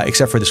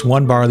 Except for this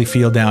one barley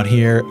field down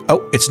here.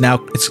 Oh, it's now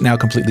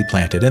completely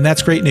planted, and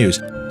that's great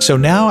news. So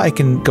now I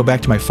can go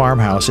back to my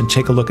farmhouse and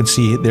take a look and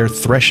see they're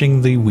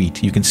threshing the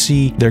wheat. You can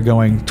see they're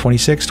going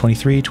 26,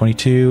 23,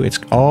 22. It's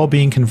all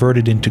being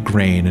converted into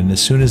grain. And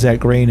as soon as that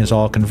grain is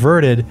all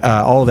converted,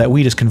 all of that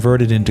wheat is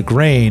converted into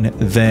grain,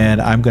 then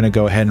I'm going to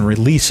go ahead and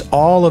release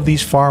all of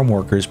these farm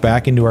workers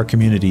back into our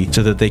community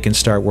so that they can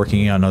start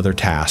working on other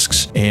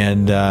tasks.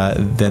 And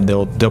then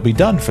they'll be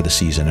done for the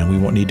season, and we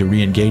won't need to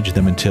re-engage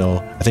them until,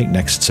 I think,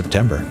 next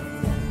September.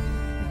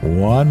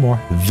 One more.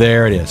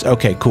 There it is.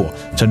 Okay, cool.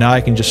 So now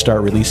I can just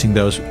start releasing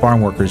those farm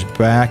workers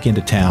back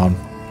into town,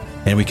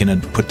 and we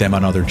can put them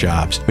on other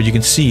jobs. But you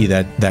can see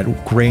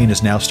that grain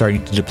is now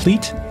starting to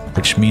deplete,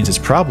 which means it's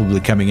probably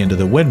coming into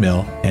the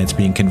windmill, and it's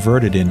being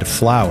converted into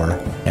flour,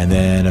 and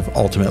then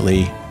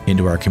ultimately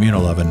into our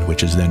communal oven,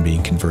 which is then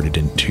being converted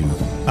into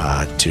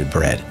to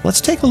bread.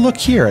 Let's take a look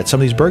here at some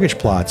of these burgage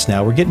plots.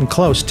 Now we're getting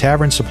close.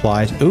 Tavern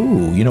supplies.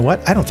 Ooh, you know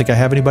what? I don't think I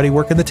have anybody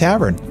working the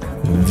tavern.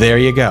 There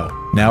you go.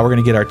 Now we're going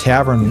to get our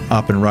tavern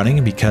up and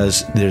running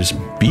because there's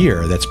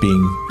beer that's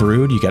being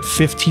brewed. You got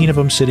 15 of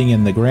them sitting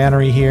in the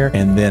granary here,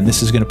 and then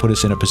this is going to put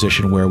us in a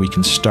position where we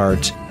can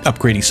start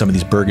upgrading some of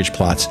these burgage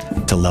plots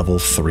to level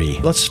 3.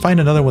 Let's find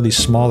another one of these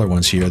smaller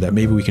ones here that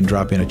maybe we can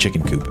drop in a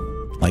chicken coop,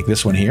 like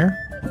this one here.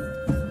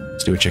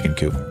 Let's do a chicken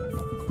coop.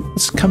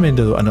 Let's come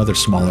into another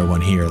smaller one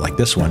here, like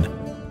this one,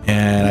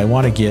 and I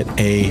want to get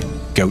a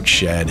goat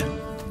shed.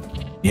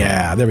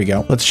 Yeah, there we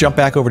go. Let's jump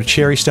back over to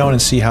Cherrystone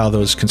and see how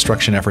those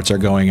construction efforts are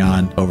going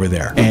on over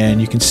there. And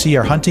you can see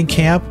our hunting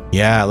camp.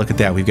 Yeah, look at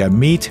that. We've got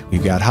meat.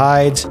 We've got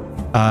hides.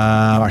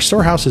 Our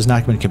storehouse has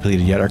not been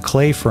completed yet. Our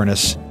clay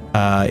furnace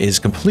is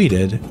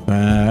completed,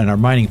 and our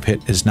mining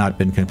pit has not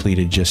been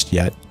completed just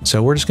yet.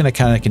 So we're just going to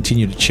kind of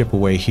continue to chip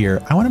away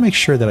here. I want to make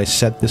sure that I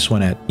set this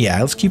one at,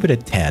 let's keep it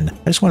at 10.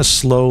 I just want to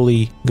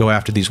slowly go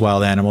after these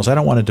wild animals. I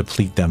don't want to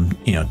deplete them,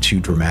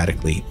 too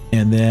dramatically.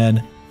 And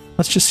then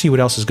let's just see what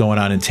else is going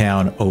on in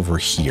town over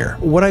here.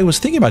 What I was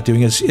thinking about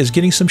doing is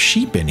getting some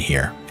sheep in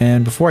here.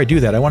 And before I do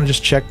that, I want to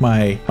just check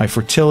my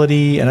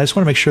fertility, and I just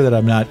want to make sure that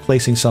I'm not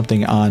placing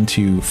something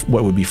onto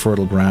what would be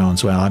fertile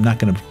grounds. Well, I'm not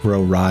going to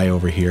grow rye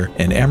over here,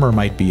 and emmer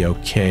might be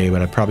okay,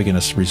 but I'm probably going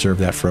to reserve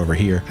that for over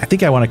here. I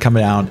think I want to come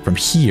down from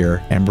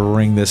here and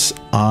bring this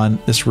on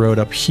this road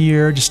up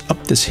here, just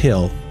up this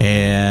hill,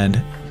 and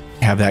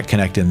have that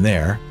connect in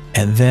there.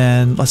 And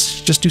then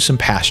let's just do some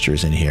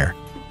pastures in here.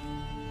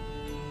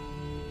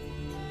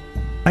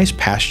 Nice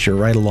pasture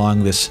right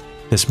along this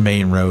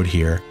main road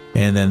here,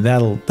 and then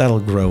that'll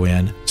grow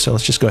in. So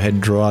let's just go ahead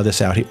and draw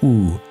this out here.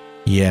 Ooh,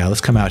 yeah,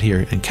 let's come out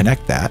here and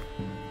connect that,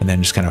 and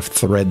then just kind of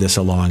thread this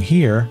along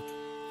here,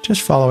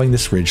 just following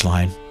this ridge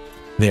line.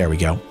 There we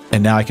go.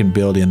 And now I can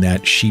build in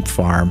that sheep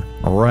farm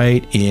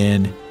right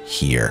in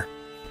here.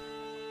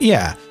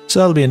 Yeah, so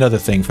that'll be another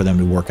thing for them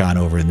to work on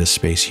over in this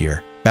space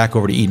here. Back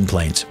over to Eden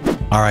Plains.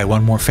 All right,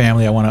 one more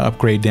family I want to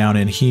upgrade down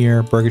in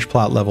here. Burgage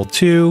plot level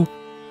 2.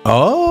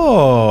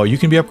 Oh, you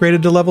can be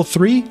upgraded to level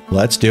 3?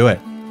 Let's do it.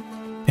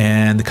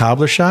 And the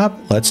cobbler shop?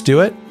 Let's do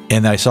it.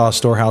 And I saw a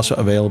storehouse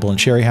available in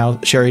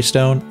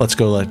Cherrystone. Let's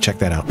go check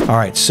that out. All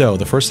right, so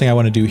the first thing I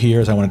want to do here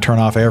is I want to turn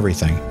off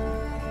everything.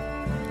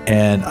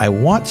 And I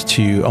want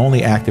to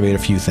only activate a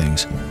few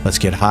things. Let's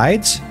get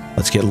hides.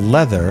 Let's get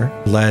leather.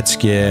 Let's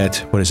get,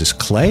 what is this,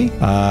 clay?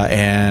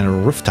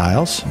 And roof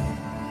tiles.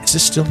 Is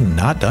this still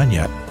not done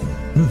yet?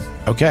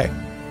 Okay.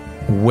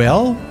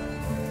 Well,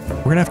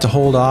 we're going to have to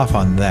hold off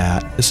on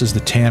that. This is the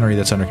tannery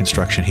that's under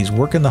construction. He's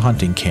working the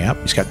hunting camp.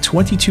 He's got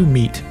 22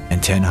 meat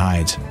and 10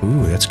 hides.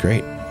 Ooh, that's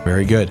great.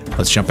 Very good.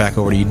 Let's jump back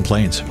over to Eden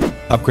Plains.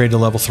 Upgrade to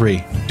level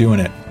 3. Doing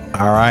it.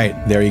 All right,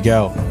 there you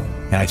go.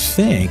 And I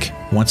think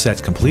once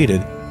that's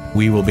completed,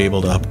 we will be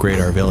able to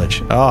upgrade our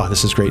village. Oh,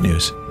 this is great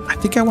news. I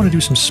think I want to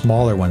do some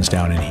smaller ones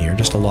down in here,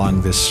 just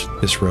along this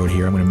road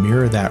here. I'm going to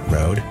mirror that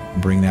road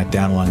and bring that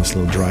down along this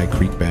little dry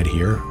creek bed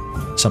here.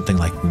 Something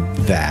like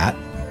that.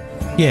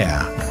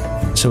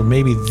 Yeah. So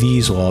maybe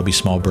these will all be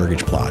small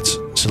burgage plots.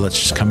 So let's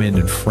just come in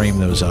and frame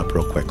those up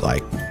real quick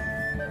like.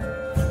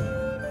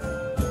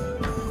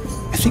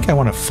 I think I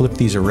want to flip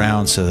these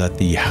around so that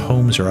the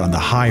homes are on the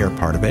higher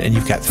part of it. And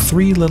you've got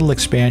 3 little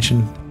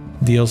expansion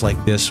deals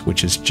like this,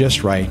 which is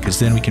just right, because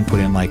then we can put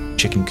in like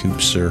chicken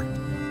coops or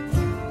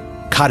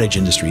cottage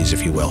industries,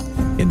 if you will,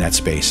 in that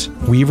space.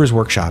 Weaver's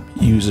Workshop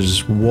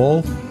uses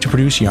wool to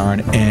produce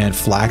yarn and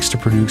flax to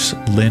produce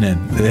linen.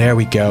 There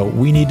we go.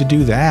 We need to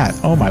do that.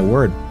 Oh my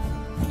word.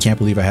 Can't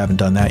believe I haven't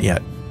done that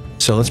yet.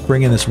 So let's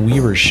bring in this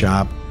weaver's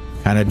shop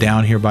kind of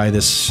down here by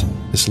this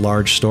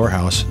large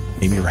storehouse.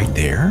 Maybe right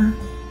there?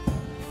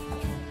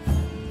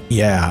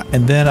 Yeah,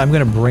 and then I'm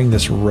going to bring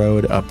this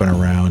road up and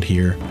around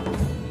here.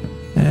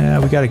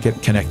 We got to get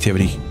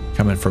connectivity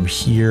coming from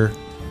here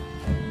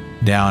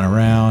down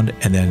around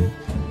and then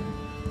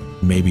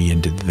maybe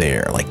into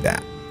there like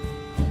that.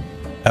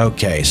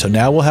 Okay, so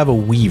now we'll have a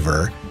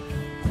weaver,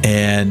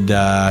 and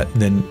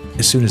then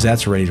as soon as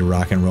that's ready to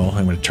rock and roll,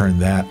 I'm going to turn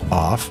that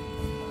off.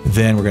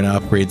 Then we're going to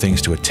upgrade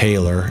things to a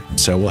tailor,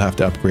 so we'll have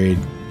to upgrade,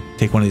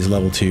 take one of these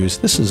level 2s.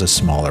 This is a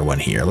smaller one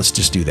here. Let's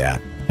just do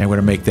that. And we're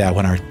going to make that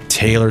one our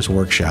tailor's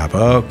workshop.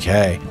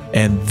 Okay,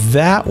 and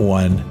that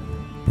one,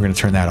 we're going to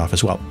turn that off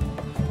as well.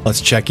 Let's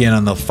check in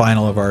on the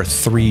final of our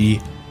 3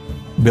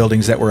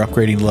 buildings that we're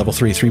upgrading to level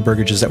 3, 3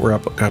 burgages that we're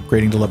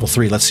upgrading to level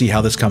 3. Let's see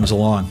how this comes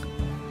along.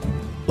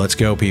 Let's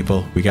go,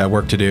 people. We got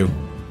work to do.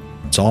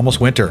 It's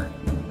almost winter.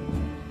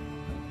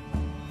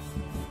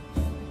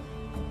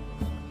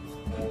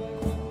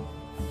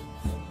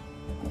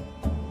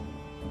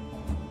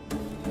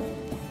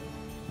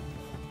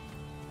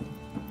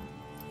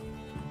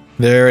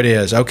 There it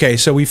is. Okay,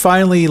 so we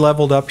finally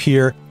leveled up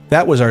here.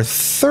 That was our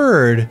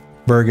 3rd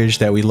burgage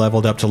that we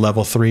leveled up to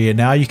level 3, and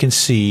now you can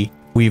see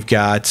we've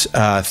got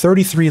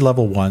 33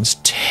 level 1s,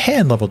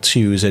 10 level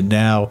 2s, and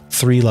now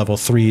 3 level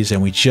 3s,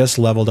 and we just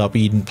leveled up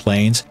Eden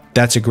Plains.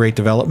 That's a great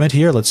development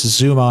here. Let's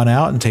zoom on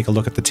out and take a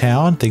look at the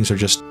town. Things are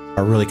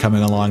really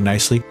coming along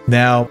nicely.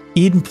 Now,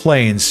 Eden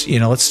Plains,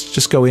 let's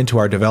just go into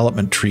our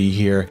development tree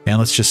here, and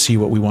let's just see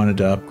what we wanted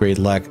to upgrade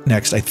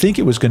next. I think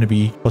it was going to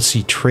be, let's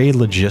see, trade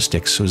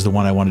logistics was the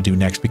one I want to do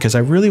next, because I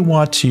really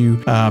want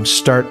to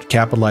start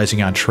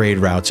capitalizing on trade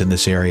routes in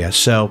this area.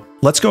 So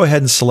let's go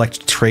ahead and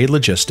select trade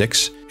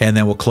logistics, and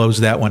then we'll close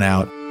that one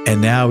out.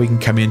 And now we can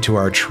come into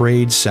our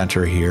trade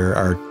center here,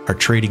 our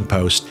trading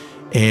post,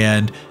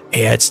 and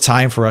it's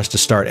time for us to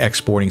start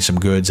exporting some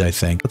goods, I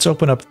think. Let's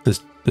open up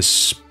the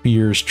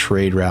Spears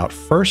trade route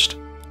first.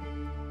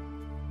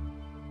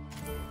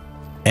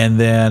 And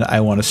then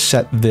I want to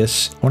set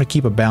this, I want to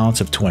keep a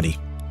balance of 20.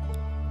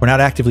 We're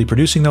not actively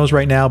producing those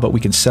right now, but we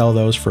can sell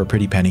those for a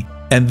pretty penny.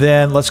 And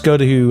then let's go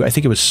to, I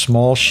think it was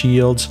small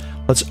shields.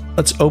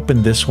 Let's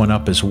open this one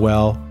up as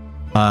well.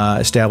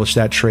 Establish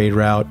that trade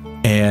route,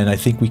 and I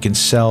think we can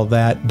sell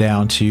that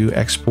down to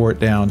export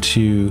down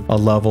to a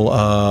level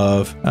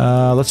of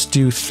let's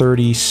do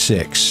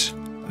 36.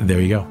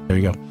 There you go. There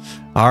you go.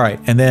 All right,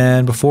 and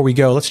then before we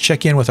go, let's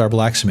check in with our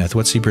blacksmith.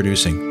 What's he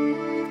producing?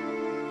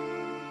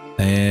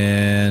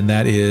 And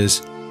that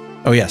is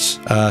Oh, yes.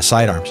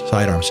 Sidearms.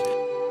 Sidearms.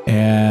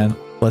 And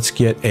let's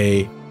get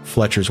a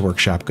Fletcher's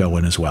Workshop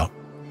going as well.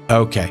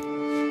 Okay.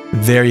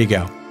 There you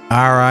go.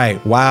 All right.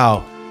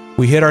 Wow.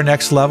 We hit our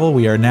next level.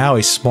 We are now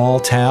a small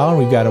town.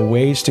 We've got a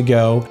ways to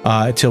go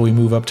until we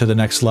move up to the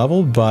next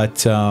level.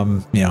 But, you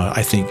know,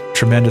 I think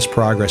tremendous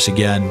progress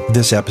again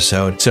this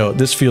episode. So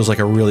this feels like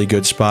a really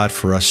good spot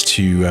for us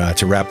to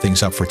wrap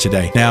things up for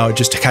today. Now,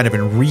 just to kind of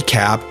in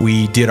recap,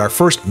 we did our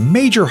first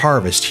major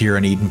harvest here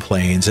in Eden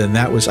Plains. And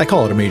that was, I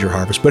call it a major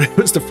harvest, but it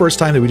was the first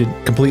time that we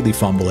didn't completely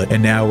fumble it.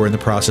 And now we're in the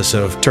process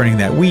of turning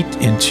that wheat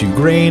into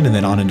grain and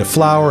then on into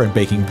flour and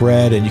baking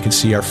bread. And you can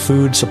see our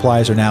food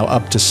supplies are now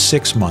up to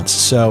 6 months.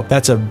 So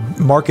that's a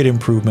market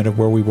improvement of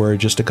where we were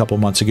just a couple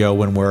months ago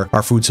when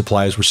our food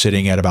supplies were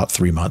sitting at about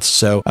 3 months.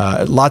 So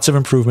lots of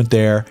improvement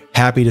there.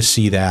 Happy to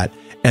see that.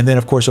 And then,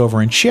 of course,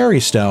 over in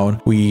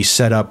Cherrystone, we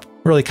set up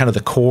really kind of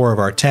the core of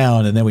our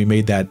town, and then we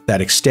made that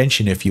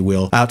extension, if you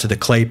will, out to the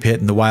clay pit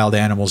and the wild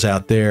animals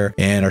out there,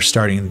 and are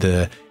starting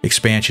the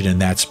expansion in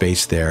that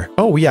space there.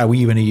 Oh, yeah, we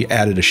even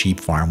added a sheep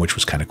farm, which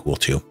was kind of cool,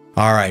 too.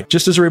 All right,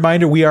 just as a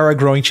reminder, we are a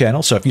growing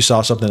channel, so if you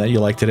saw something that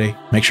you liked today,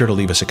 make sure to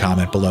leave us a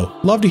comment below.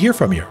 Love to hear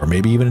from you, or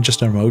maybe even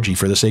just an emoji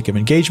for the sake of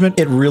engagement.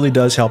 It really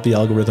does help the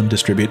algorithm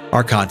distribute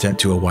our content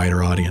to a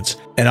wider audience.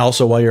 And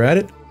also, while you're at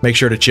it, make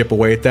sure to chip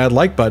away at that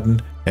like button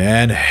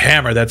and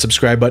hammer that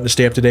subscribe button to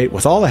stay up to date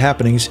with all the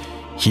happenings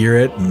here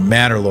at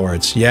Manor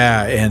Lords.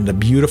 Yeah, and the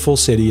beautiful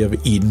city of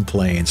Eden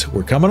Plains.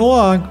 We're coming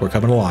along. We're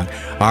coming along.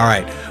 All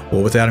right,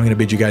 well, with that, I'm going to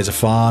bid you guys a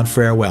fond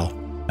farewell.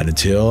 And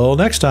until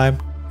next time,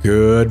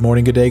 good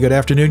morning, good day, good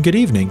afternoon, good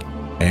evening,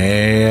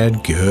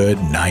 and good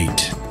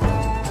night.